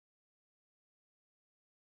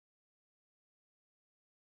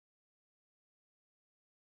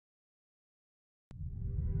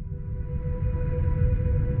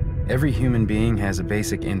Every human being has a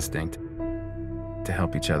basic instinct to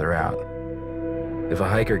help each other out. If a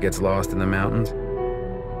hiker gets lost in the mountains,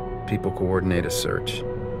 people coordinate a search.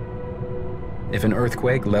 If an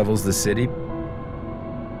earthquake levels the city,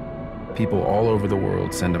 people all over the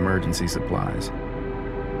world send emergency supplies.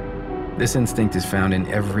 This instinct is found in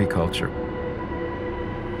every culture,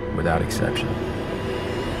 without exception.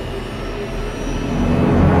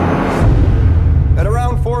 At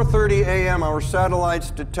around 4:30 a.m., our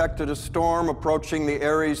satellites detected a storm approaching the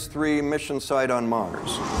Ares 3 mission site on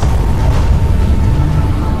Mars.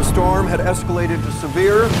 The storm had escalated to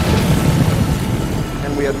severe,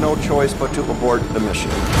 and we had no choice but to abort the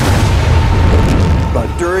mission.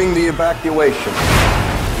 But during the evacuation,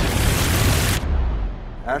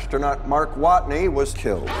 astronaut Mark Watney was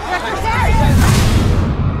killed.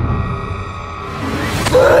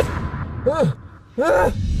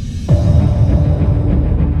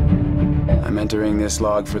 I'm entering this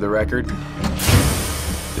log for the record.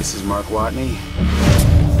 This is Mark Watney,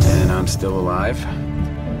 and I'm still alive,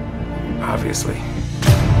 obviously.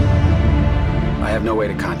 I have no way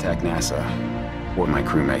to contact NASA or my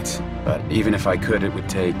crewmates, but even if I could, it would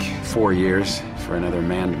take 4 years for another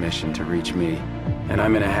manned mission to reach me, and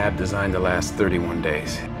I'm in a hab designed to last 31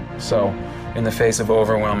 days. So, in the face of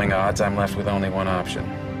overwhelming odds, I'm left with only one option.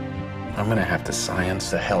 I'm gonna have to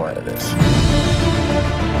science the hell out of this.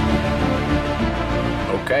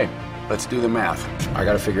 Okay, let's do the math. I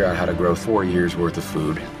gotta figure out how to grow 4 years worth of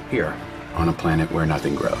food here on a planet where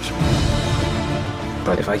nothing grows.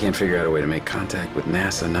 But if I can't figure out a way to make contact with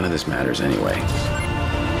NASA, none of this matters anyway.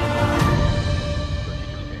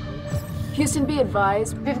 Houston, be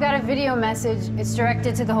advised. We've got a video message. It's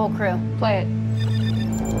directed to the whole crew. Play it.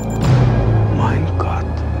 Mein Gott.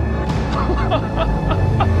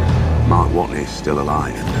 Mark Watney's still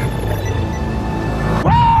alive.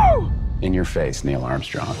 Woo! In your face, Neil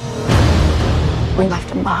Armstrong. We left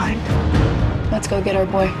him behind. Let's go get our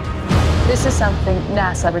boy. This is something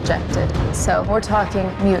NASA rejected, so we're talking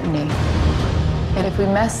mutiny. And if we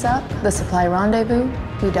mess up the supply rendezvous,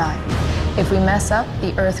 we die. If we mess up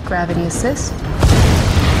the Earth gravity assist,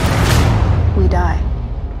 we die.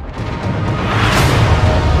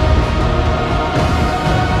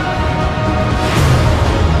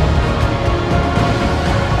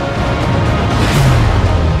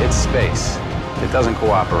 It's space. It doesn't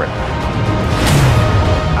cooperate.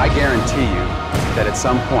 I guarantee you that at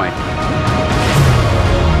some point,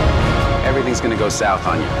 everything's gonna go south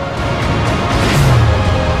on you.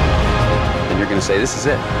 And you're gonna say, this is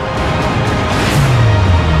it.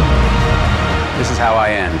 This is how I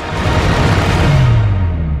end.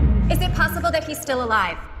 Is it possible that he's still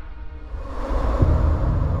alive?